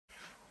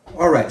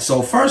All right,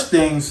 so first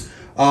things,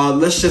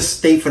 let's just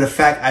state for the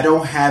fact I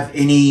don't have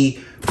any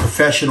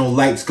professional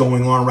lights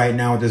going on right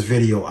now with this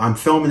video. I'm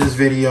filming this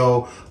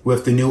video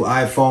with the new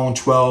iPhone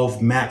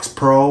 12 Max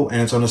Pro,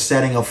 and it's on a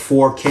setting of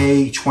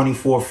 4K,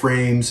 24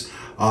 frames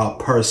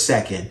per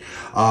second.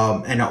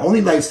 And the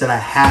only lights that I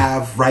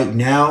have right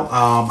now,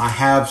 I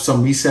have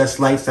some recessed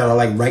lights that are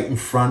like right in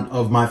front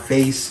of my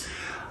face.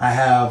 I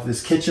have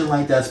this kitchen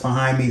light that's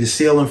behind me, the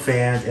ceiling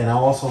fan, and I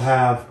also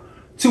have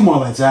two more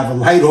lights. I have a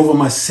light over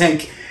my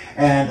sink,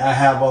 and I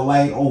have a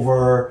light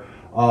over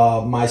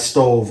my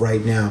stove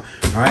right now.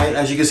 All right,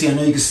 as you can see, I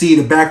know you can see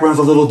the background's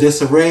a little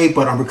disarray,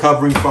 but I'm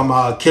recovering from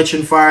a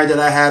kitchen fire that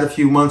I had a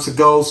few months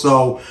ago.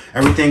 So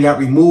everything got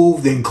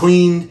removed and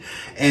cleaned,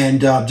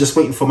 and just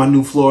waiting for my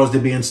new floors to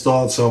be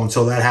installed. So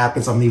until that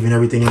happens, I'm leaving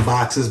everything in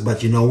boxes.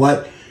 But you know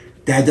what?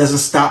 That doesn't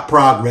stop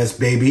progress,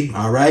 baby.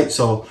 All right,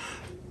 so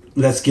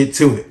let's get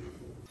to it.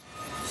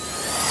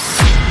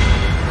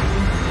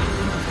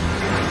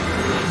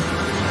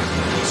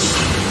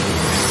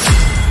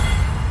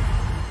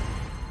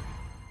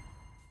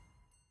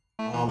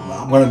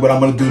 What I'm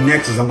going to do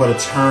next is I'm going to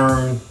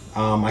turn,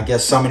 I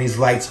guess, some of these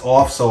lights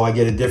off so I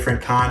get a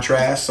different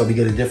contrast. So we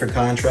get a different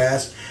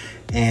contrast,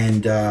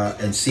 and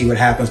see what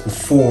happens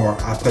before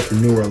I put the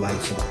newer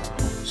lights on.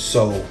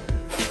 So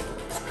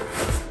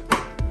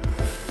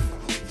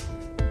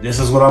this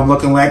is what I'm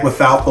looking like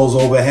without those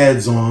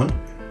overheads on.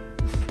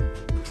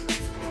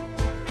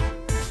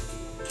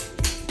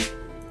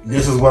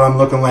 This is what I'm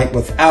looking like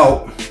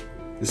without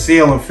the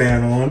ceiling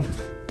fan on.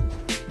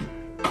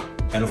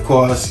 And of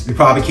course, you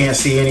probably can't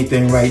see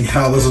anything right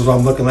now. This is what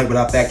I'm looking like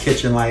without that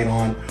kitchen light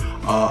on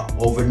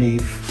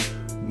underneath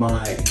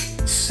my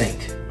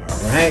sink.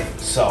 All right,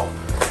 so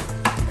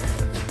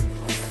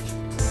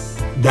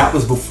that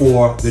was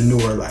before the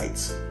newer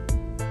lights.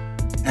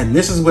 And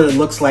this is what it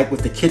looks like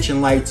with the kitchen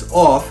lights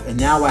off. And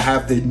now I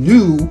have the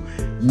new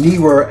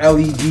NEEWER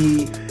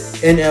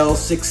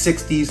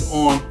LED-NL660s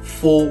on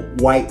full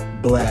white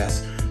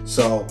blast.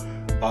 So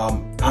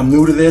I'm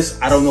new to this.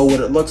 I don't know what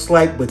it looks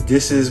like, but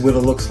this is what it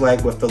looks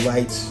like with the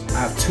lights. I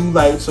have two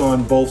lights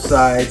on both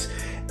sides,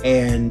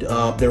 and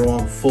they're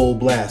on full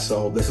blast.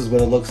 So this is what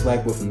it looks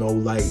like with no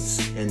lights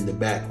in the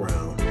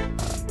background.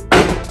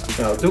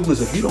 Now,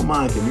 Douglas, if you don't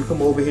mind, can you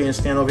come over here and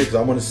stand over here?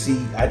 Because I want to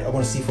see. I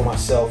want to see for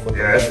myself.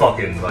 Yeah, that's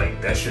fucking like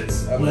that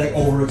shit's. I'm like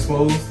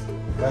overexposed.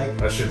 Like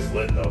that shit's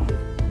lit though.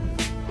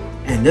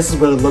 And this is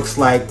what it looks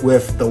like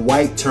with the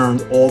white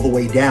turned all the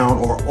way down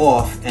or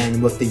off,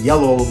 and with the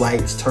yellow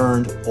lights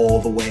turned all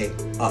the way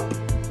up.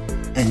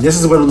 And this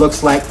is what it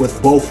looks like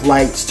with both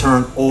lights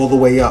turned all the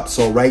way up.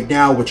 So right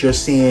now what you're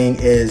seeing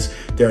is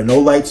there are no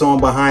lights on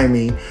behind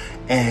me,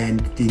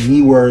 and the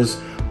NEEWERs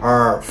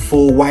are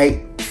full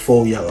white,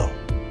 full yellow.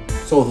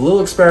 So with a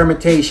little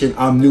experimentation,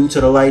 I'm new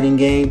to the lighting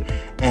game,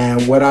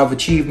 and what I've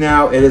achieved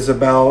now, it is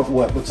about,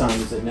 what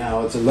time is it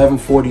now? It's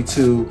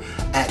 11:42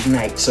 at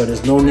night, so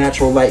there's no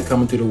natural light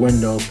coming through the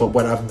windows. But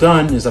what I've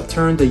done is I've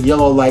turned the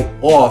yellow light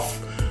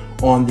off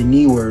on the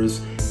NEEWERs,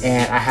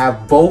 and I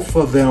have both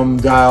of them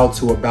dialed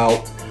to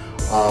about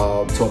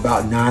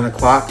 9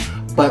 o'clock.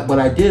 But what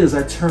I did is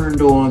I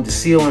turned on the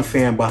ceiling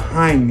fan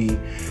behind me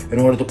in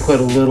order to put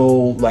a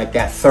little, like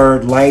that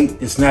third light.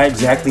 It's not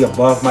exactly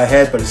above my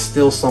head, but it's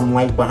still some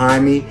light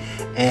behind me.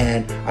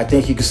 And I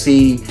think you can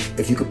see,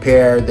 if you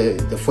compare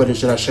the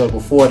footage that I showed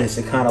before this,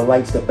 it kind of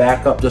lights the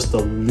back up just a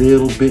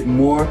little bit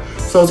more.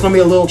 So it's gonna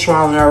be a little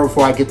trial and error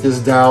before I get this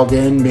dialed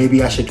in.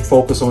 Maybe I should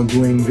focus on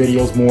doing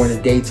videos more in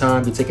the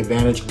daytime to take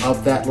advantage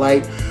of that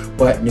light.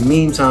 But in the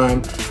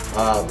meantime,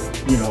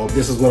 you know,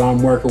 this is what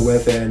I'm working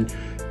with, and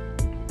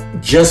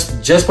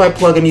just by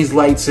plugging these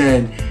lights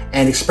in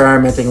and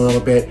experimenting a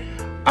little bit,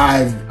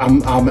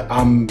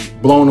 I'm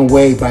blown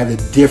away by the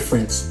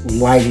difference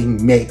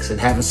lighting makes, and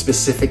having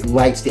specific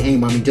lights to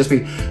aim. I mean, just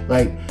be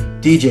like,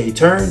 DJ,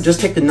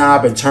 just take the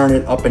knob and turn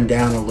it up and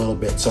down a little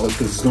bit, so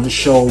it's going to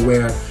show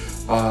where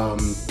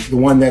the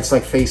one that's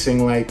like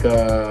facing like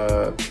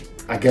I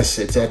guess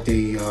it's at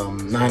the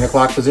 9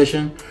 o'clock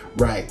position,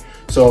 right?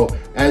 So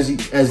as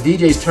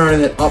DJ's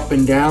turning it up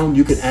and down,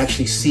 you can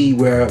actually see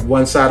where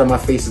one side of my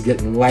face is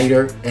getting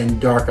lighter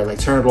and darker. Like,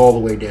 turn it all the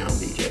way down,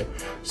 DJ.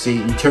 See,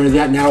 you turn it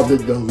down, now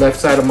the left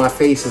side of my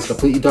face is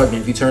completely dark. And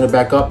if you turn it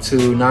back up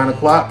to 9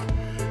 o'clock,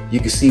 you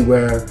can see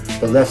where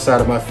the left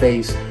side of my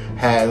face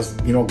has,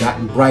 you know,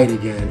 gotten bright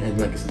again. And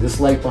like I said, this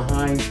light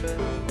behind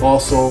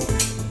also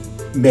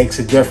makes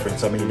a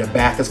difference. I mean, the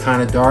back is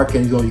kind of dark,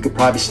 and you could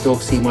probably still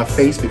see my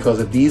face because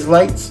of these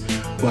lights.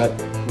 But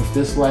with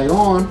this light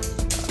on,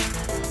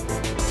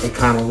 it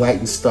kind of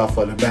lightens stuff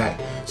on the back.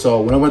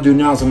 So what I'm gonna do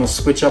now is I'm gonna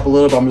switch up a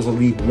little bit. I'm just gonna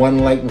leave one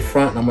light in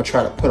front, and I'm gonna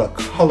try to put a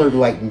colored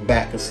light in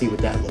back and see what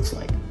that looks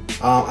like.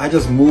 I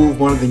just moved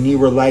one of the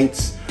NEEWER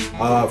lights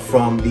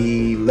from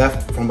the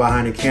left, from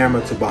behind the camera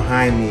to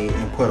behind me,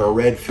 and put a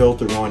red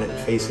filter on it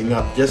facing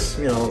up, just,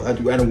 you know, at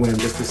a whim,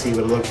 just to see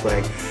what it looks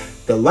like.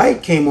 The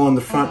light came on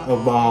the front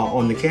of,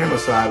 on the camera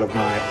side of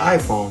my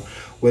iPhone,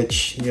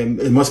 which, you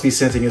know, it must be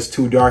sensing it's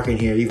too dark in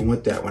here. Even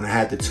with that, when I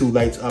had the two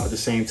lights up at the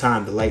same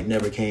time, the light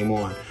never came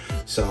on.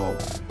 So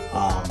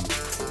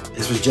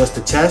this was just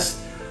a test.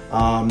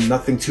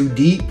 Nothing too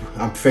deep.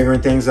 I'm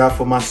figuring things out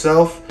for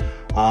myself.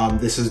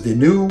 This is the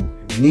new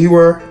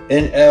NEEWER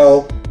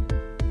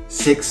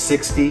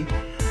NL660.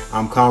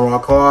 I'm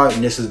Conrad Carr,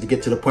 and this is to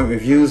get to the point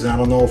reviews. And I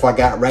don't know if I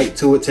got right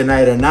to it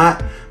tonight or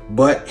not,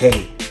 but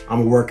hey,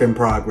 I'm a work in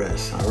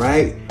progress. All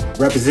right,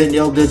 representing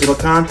your digital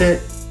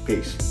content.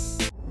 Peace.